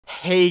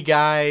Hey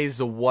guys,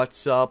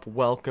 what's up?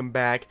 Welcome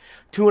back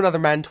to another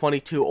Madden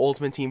 22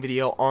 Ultimate Team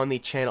video on the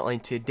channel,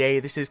 and today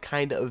this is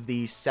kind of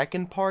the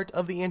second part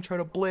of the intro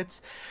to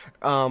Blitz.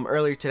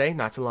 Earlier today,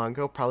 not too long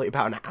ago, probably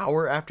about an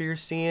hour after you're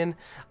seeing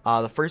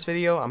the first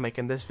video, I'm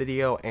making this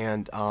video,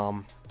 and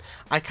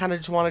I kind of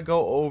just want to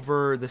go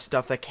over the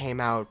stuff that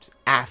came out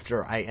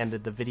after I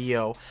ended the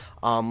video.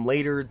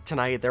 Later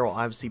tonight there will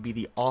obviously be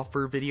the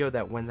offer video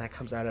that when that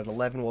comes out at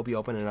 11 we'll be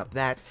opening up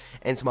that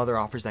and some other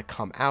offers that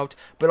come out.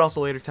 But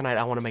also later tonight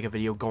I want to make a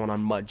video going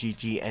on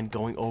MUTGG and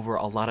going over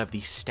a lot of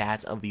the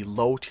stats of the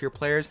low tier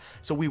players,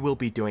 so we will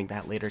be doing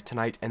that later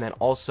tonight. And then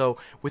also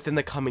within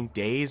the coming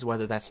days,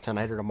 whether that's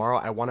tonight or tomorrow,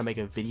 I want to make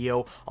a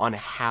video on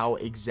how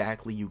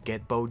exactly you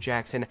get Bo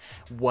Jackson,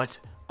 what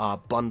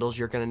bundles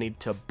you're going to need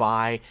to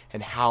buy,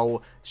 and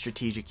how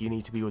strategic you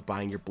need to be with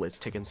buying your Blitz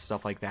tickets and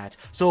stuff like that.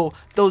 So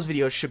those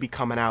videos should be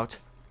coming out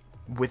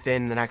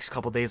within the next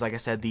couple days. Like I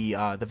said, the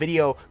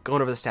video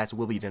going over the stats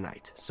will be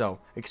tonight, so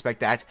expect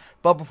that.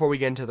 But before we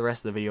get into the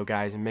rest of the video,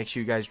 guys, and make sure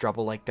you guys drop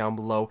a like down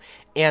below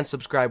and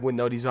subscribe with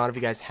notifications on if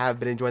you guys have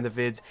been enjoying the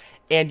vids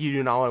and you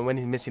do not want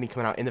to miss any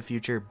coming out in the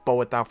future. But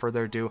without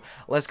further ado,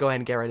 let's go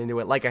ahead and get right into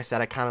it. Like I said,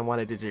 I kind of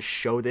wanted to just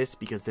show this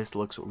because this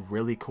looks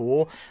really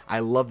cool. I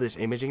love this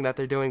imaging that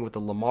they're doing with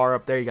the Lamar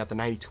up there. You got the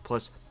 92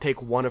 plus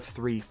pick 1 of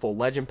 3 full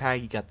legend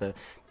pack. You got the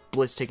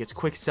Blitz tickets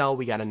quick sell.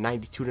 We got a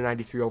 92 to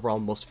 93 overall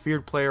most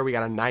feared player. We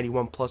got a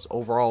 91 plus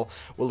overall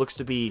what looks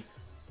to be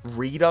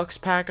Redux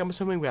pack, I'm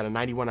assuming. We got a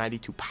 91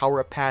 92 power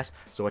up pass.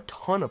 So a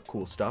ton of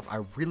cool stuff.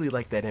 I really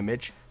like that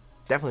image.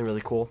 Definitely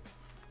really cool.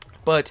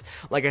 But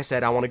like I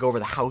said, I want to go over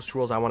the house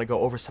rules. I want to go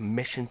over some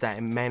missions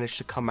that managed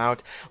to come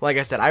out. Like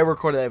I said, I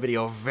recorded that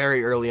video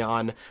very early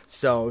on,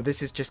 so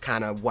this is just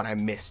kind of what I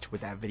missed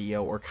with that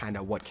video, or kind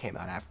of what came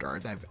out after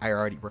that. I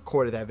already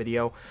recorded that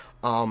video.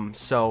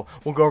 So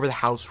we'll go over the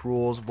house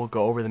rules, we'll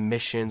go over the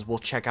missions, we'll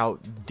check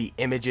out the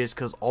images,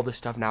 because all this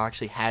stuff now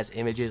actually has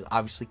images.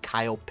 Obviously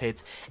Kyle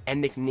Pitts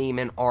and Nick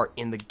Neiman are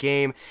in the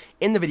game.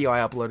 In the video I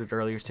uploaded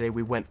earlier today,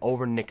 we went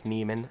over Nick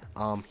Neiman.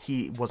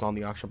 He was on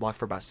the auction block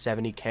for about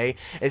 70k.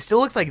 It still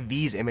looks like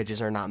these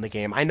images are not in the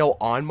game. I know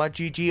on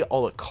MUTGG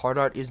all the card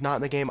art is not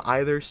in the game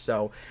either,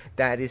 so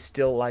that is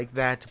still like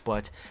that,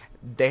 but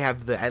they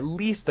have at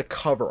least the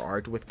cover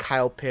art with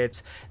Kyle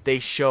Pitts. They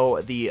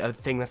show the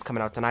thing that's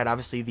coming out tonight,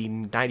 obviously the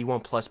 91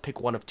 plus pick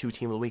 1 of 2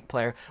 team of the week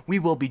player. We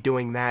will be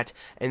doing that,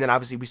 and then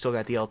obviously we still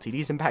got the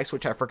LTDs and packs,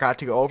 which I forgot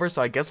to go over,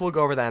 so I guess we'll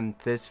go over that in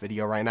this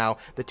video right now,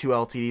 the 2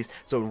 LTDs.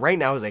 So right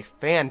now is a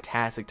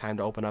fantastic time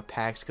to open up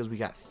packs because we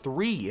got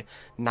 3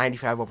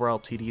 95 overall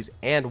LTDs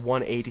and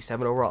 1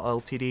 87 overall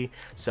LTD.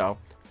 So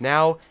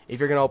now,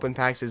 if you're going to open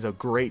packs, is a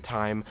great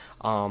time.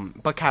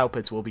 But Kyle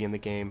Pitts will be in the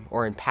game,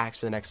 or in packs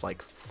for the next,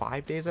 like,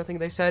 5 days, I think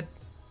they said.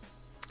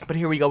 But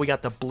here we go. We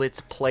got the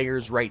Blitz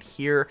players right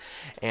here,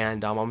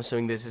 and I'm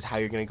assuming this is how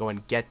you're going to go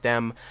and get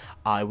them.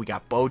 We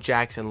got Bo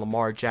Jackson,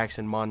 Lamar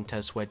Jackson,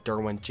 Montez Sweat,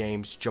 Derwin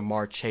James,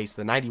 Jamar Chase,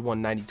 the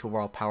 91-92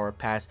 overall power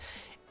pass,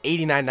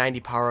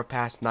 89-90 power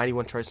pass,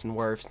 91 Tristan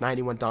Wirfs,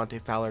 91 Dante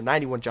Fowler,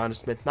 91 Jonnu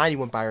Smith,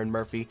 91 Byron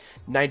Murphy,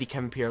 90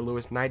 Kevin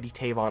Pierre-Louis, 90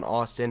 Tavon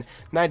Austin,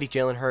 90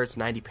 Jalen Hurts,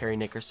 90 Perry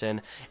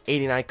Nickerson,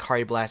 89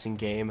 Kari Blasting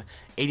Game,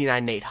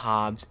 89 Nate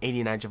Hobbs,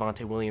 89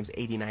 Javonte Williams,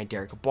 89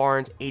 Derek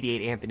Barnes,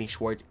 88 Anthony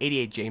Schwartz,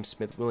 88 James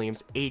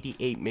Smith-Williams,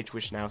 88 Mitch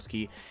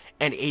Wishnowsky,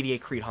 and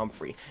 88 Creed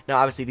Humphrey. Now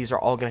obviously these are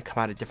all going to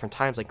come out at different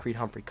times. Like Creed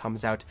Humphrey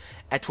comes out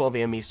at 12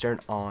 a.m.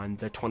 Eastern on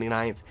the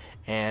 29th,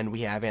 and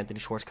we have Anthony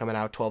Schwartz coming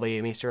out 12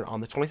 a.m. Eastern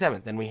on the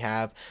 27th. Then we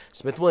have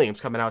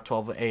Smith-Williams coming out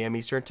 12 a.m.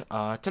 Eastern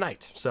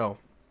tonight. So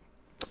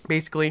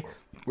basically,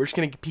 we're just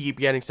going to keep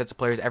getting sets of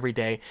players every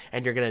day,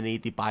 and you're going to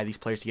need to buy these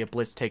players to get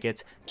Blitz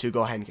tickets to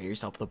go ahead and get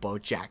yourself the Bo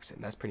Jackson.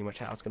 That's pretty much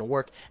how it's going to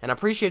work, and I'm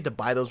pretty sure you have to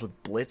buy those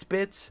with Blitz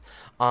bits.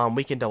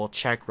 We can double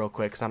check real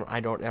quick, because I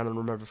don't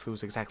remember if it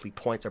was exactly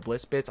points or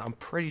Blitz bits. I'm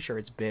pretty sure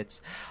it's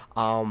bits.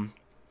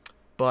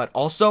 But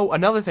also,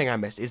 another thing I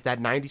missed is that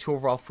 92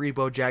 overall free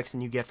Bo Jackson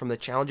you get from the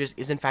challenges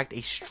is in fact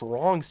a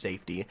strong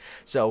safety.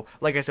 So,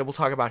 like I said, we'll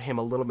talk about him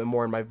a little bit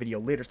more in my video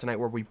later tonight,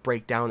 where we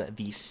break down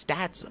the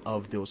stats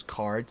of those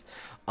cards.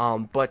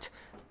 But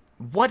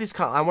what is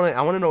I want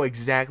to know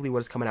exactly what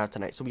is coming out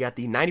tonight. So we got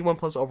the 91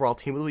 plus overall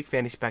team of the week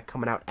fantasy pack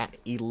coming out at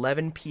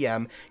 11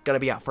 p.m. Gonna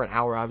be out for an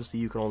hour. Obviously,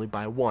 you can only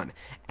buy one.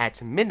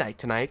 At midnight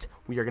tonight,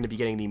 we are going to be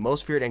getting the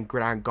most feared and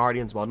Gridiron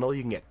Guardians bundle.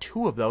 You can get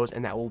 2 of those,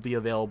 and that will be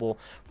available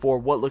for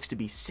what looks to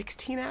be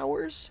 16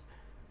 hours.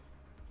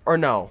 Or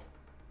no,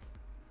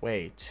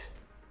 wait.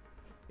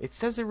 It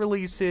says it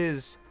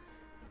releases.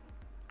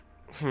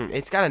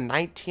 It's got a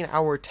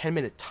 19-hour,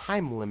 10-minute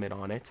time limit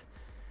on it.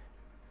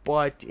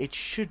 But it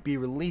should be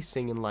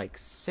releasing in like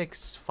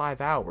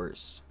 5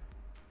 hours.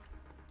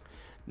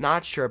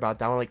 Not sure about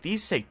that one. Like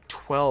these say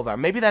 12 hours.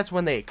 Maybe that's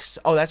when they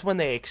that's when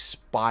they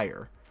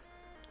expire.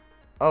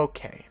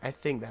 Okay, I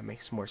think that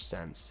makes more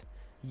sense.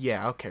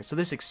 Yeah, okay. So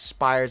this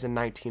expires in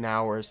 19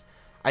 hours.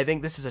 I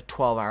think this is a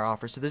 12-hour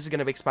offer. So this is going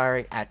to be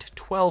expiring at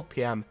 12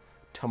 p.m.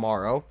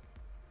 tomorrow.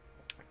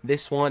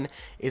 This one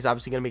is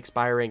obviously going to be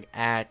expiring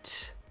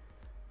at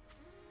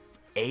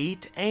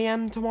 8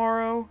 a.m.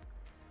 tomorrow.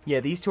 Yeah,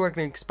 these two are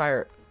going to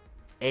expire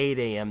 8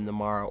 a.m.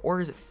 tomorrow.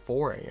 Or is it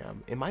 4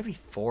 a.m.? It might be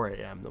 4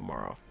 a.m.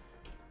 tomorrow.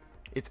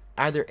 It's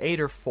either 8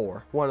 or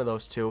 4. One of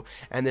those two.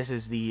 And this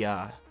is the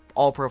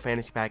All-Pro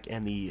Fantasy Pack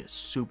and the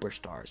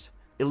Superstars.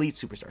 Elite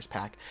Superstars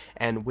pack,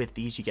 and with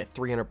these you get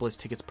 300 Blitz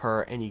tickets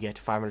per, and you get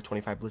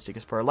 525 Blitz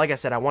tickets per. Like I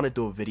said, I want to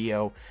do a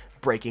video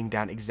breaking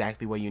down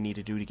exactly what you need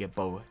to do to get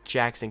Bo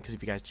Jackson, because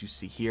if you guys do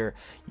see here,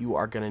 you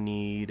are going to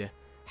need,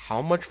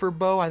 how much for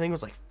Bo? I think it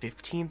was like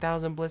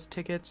 15,000 Blitz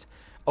tickets.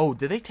 Oh,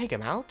 did they take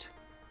him out?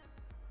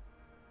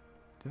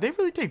 Did they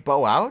really take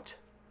Bo out?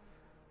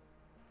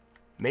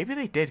 Maybe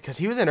they did, because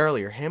he was in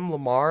earlier. Him,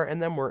 Lamar,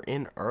 and them were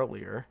in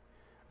earlier.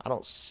 I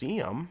don't see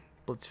him.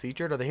 Blitz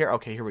featured. Are they here?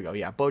 Okay, here we go.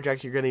 Yeah, Bo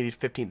Jackson, you're going to need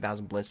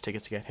 15,000 Blitz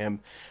tickets to get him.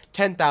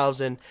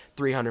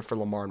 10,300 for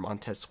Lamar and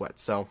Montez Sweat.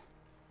 So,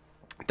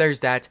 there's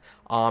that.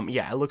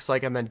 Yeah, it looks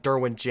like, and then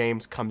Derwin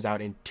James comes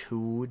out in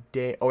 2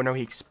 days. Oh, no,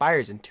 he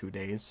expires in 2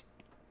 days.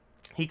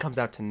 He comes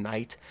out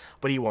tonight,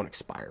 but he won't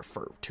expire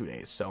for 2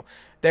 days. So,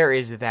 there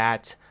is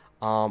that.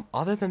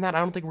 Other than that, I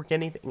don't think we're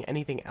getting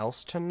anything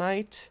else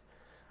tonight.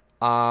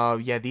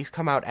 Yeah, these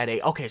come out at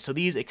 8. Okay, so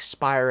these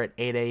expire at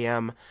 8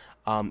 a.m.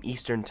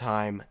 Eastern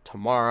time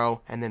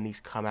tomorrow, and then these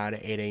come out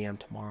at 8 a.m.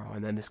 tomorrow,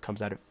 and then this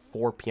comes out at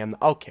 4 p.m.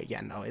 Okay,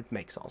 yeah, no, it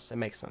makes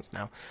sense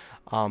now.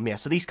 Yeah,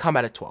 so these come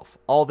out at 12.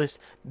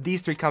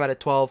 These three come out at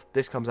 12.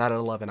 This comes out at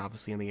 11,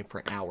 obviously in the game for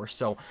an hour.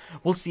 So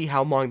we'll see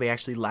how long they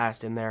actually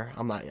last in there.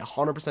 I'm not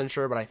 100%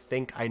 sure, but I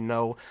think I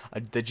know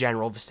the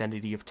general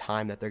vicinity of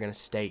time that they're going to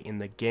stay in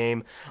the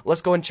game.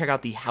 Let's go and check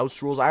out the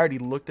house rules. I already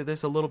looked at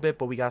this a little bit,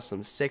 but we got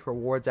some sick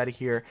rewards out of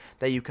here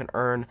that you can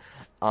earn.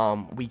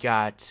 We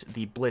got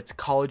the Blitz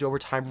college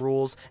overtime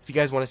rules. If you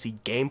guys want to see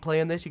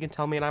gameplay in this, you can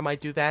tell me and I might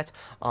do that.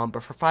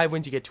 But for 5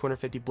 wins, you get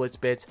 250 Blitz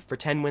bits. For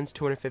 10 wins,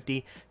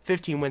 250.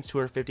 15 wins,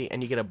 250.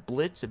 And you get a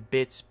Blitz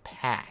bits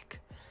pack,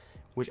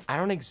 which I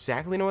don't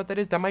exactly know what that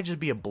is. That might just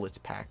be a Blitz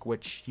pack,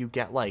 which you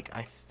get, like,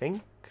 I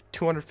think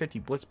 250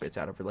 Blitz bits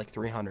out of it, like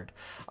 300.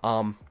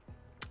 I'm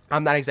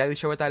not exactly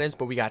sure what that is,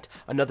 but we got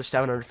another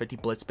 750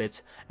 Blitz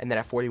bits. And then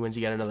at 40 wins,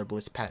 you get another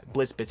Blitz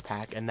bits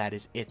pack, and that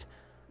is it.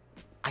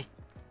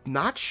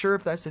 Not sure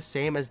if that's the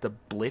same as the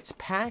Blitz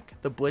pack,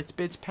 the Blitz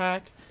bits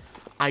pack.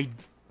 I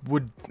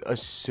would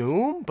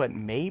assume, but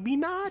maybe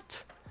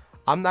not.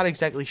 I'm not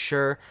exactly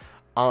sure.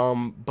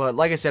 But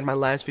like I said in my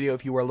last video,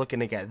 if you were looking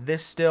to get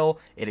this still,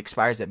 it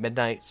expires at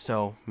midnight,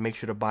 so make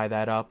sure to buy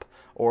that up.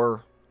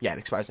 Or, yeah, it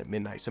expires at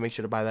midnight, so make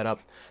sure to buy that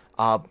up.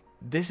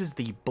 This is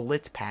the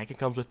Blitz pack. It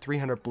comes with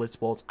 300 Blitz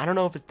bolts. I don't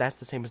know if that's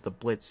the same as the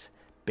Blitz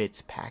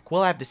bits pack.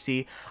 We'll have to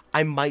see.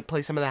 I might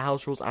play some of the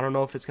house rules. I don't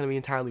know if it's going to be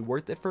entirely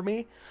worth it for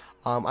me.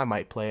 I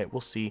might play it. We'll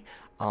see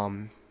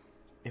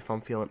if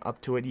I'm feeling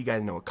up to it. You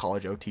guys know what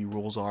college OT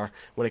rules are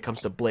when it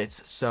comes to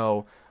Blitz.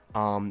 So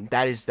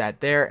that is that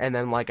there. And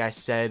then, like I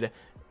said,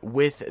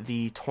 with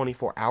the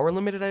 24-hour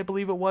limited, I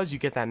believe it was, you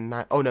get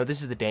that. Oh, no,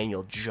 this is the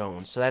Daniel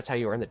Jones. So that's how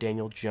you earn the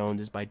Daniel Jones,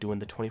 is by doing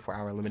the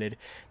 24-hour limited.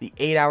 The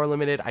 8-hour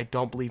limited, I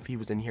don't believe he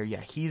was in here.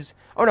 Yeah,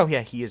 oh, no,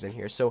 yeah, he is in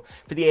here. So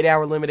for the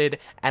 8-hour limited,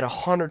 at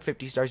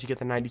 150 stars, you get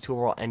the 92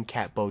 overall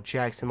NCAT Bo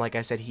Jackson. Like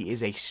I said, he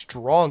is a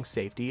strong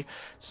safety.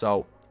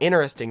 So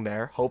interesting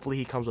there. Hopefully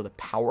he comes with a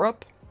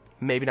power-up.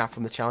 Maybe not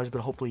from the challenge,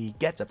 but hopefully he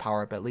gets a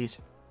power-up at least.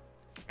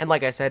 And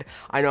like I said,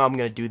 I know I'm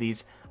going to do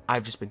these.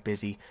 I've just been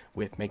busy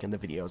with making the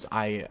videos.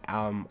 I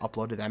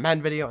uploaded that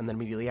Madden video, and then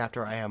immediately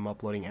after, I am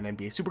uploading an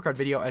NBA Supercard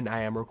video, and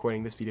I am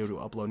recording this video to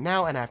upload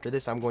now. And after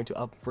this, I'm going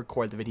to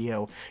record the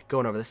video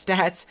going over the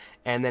stats,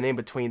 and then in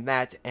between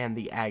that and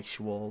the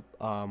actual,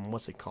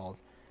 what's it called?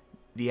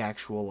 The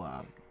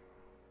actual,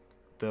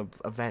 the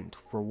event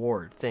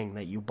reward thing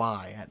that you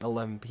buy at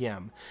 11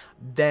 p.m.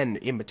 Then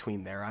in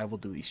between there, I will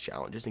do these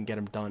challenges and get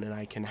them done, and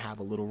I can have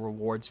a little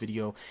rewards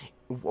video,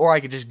 or I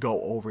could just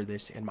go over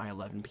this in my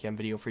 11 p.m.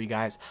 video for you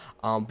guys.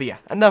 But yeah,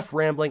 enough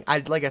rambling.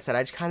 Like I said,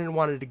 I just kind of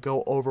wanted to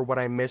go over what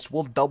I missed.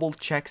 We'll double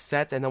check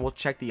sets, and then we'll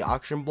check the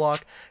auction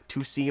block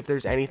to see if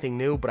there's anything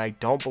new, but I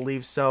don't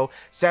believe so.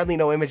 Sadly,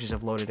 no images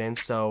have loaded in,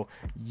 so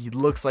it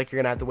looks like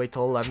you're gonna have to wait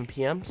till 11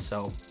 p.m.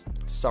 So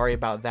sorry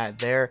about that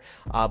there.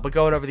 But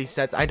going over these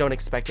sets, I don't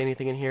expect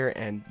anything in here,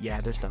 and yeah,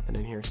 there's nothing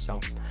in here. So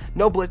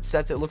no Blitz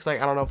sets, it looks like.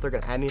 I don't know if they're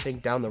gonna add anything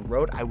down the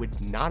road. I would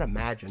not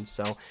imagine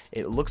so.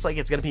 It looks like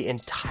it's gonna be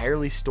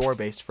entirely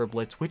store-based for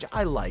Blitz, which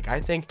I like.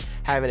 I think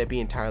having it be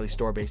entirely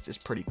store-based is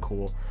pretty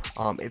cool.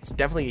 It's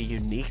definitely a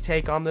unique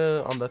take on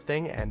the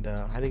thing, and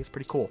I think it's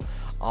pretty cool.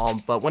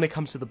 But when it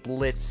comes to the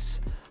Blitz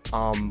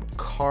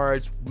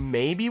cards,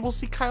 maybe we'll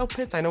see Kyle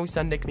Pitts. I know we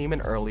saw Nick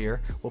Neiman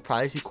earlier. We'll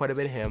probably see quite a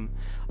bit of him.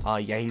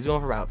 Yeah, he's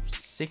going for about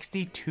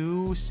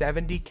 62,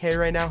 70k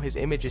right now. His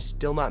image is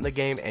still not in the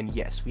game, and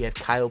yes, we have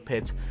Kyle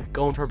Pitts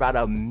going for about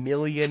 1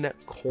 million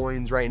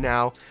coins right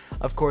now.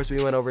 Of course,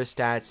 we went over his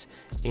stats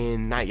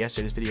in not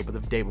yesterday's video, but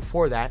the day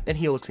before that, and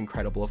he looks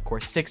incredible. Of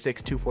course,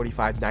 6'6",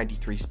 245,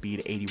 93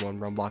 speed, 81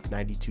 run block,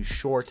 92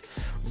 short,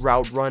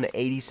 route run,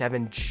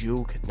 87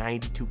 juke,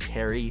 92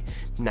 carry,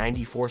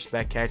 94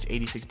 spec catch,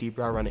 86 deep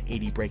route run, and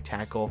 80 break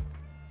tackle.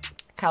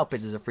 Kyle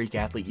Pitts is a freak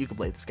athlete. You could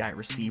play this guy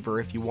receiver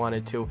if you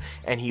wanted to,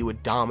 and he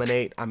would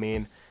dominate. I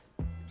mean,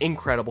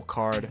 incredible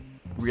card,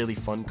 really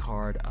fun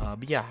card.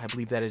 But yeah, I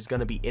believe that is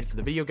going to be it for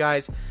the video,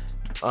 guys.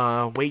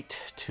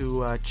 Wait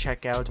to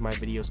check out my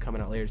videos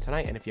coming out later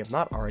tonight, and if you have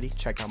not already,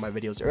 check out my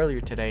videos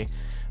earlier today.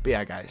 But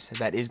yeah, guys,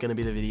 that is going to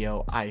be the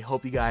video. I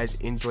hope you guys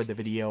enjoyed the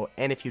video,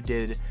 and if you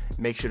did,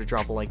 make sure to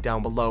drop a like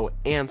down below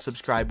and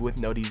subscribe with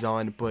noties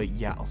on. But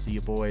yeah, I'll see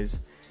you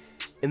boys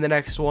in the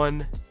next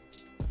one.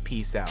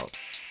 Peace out.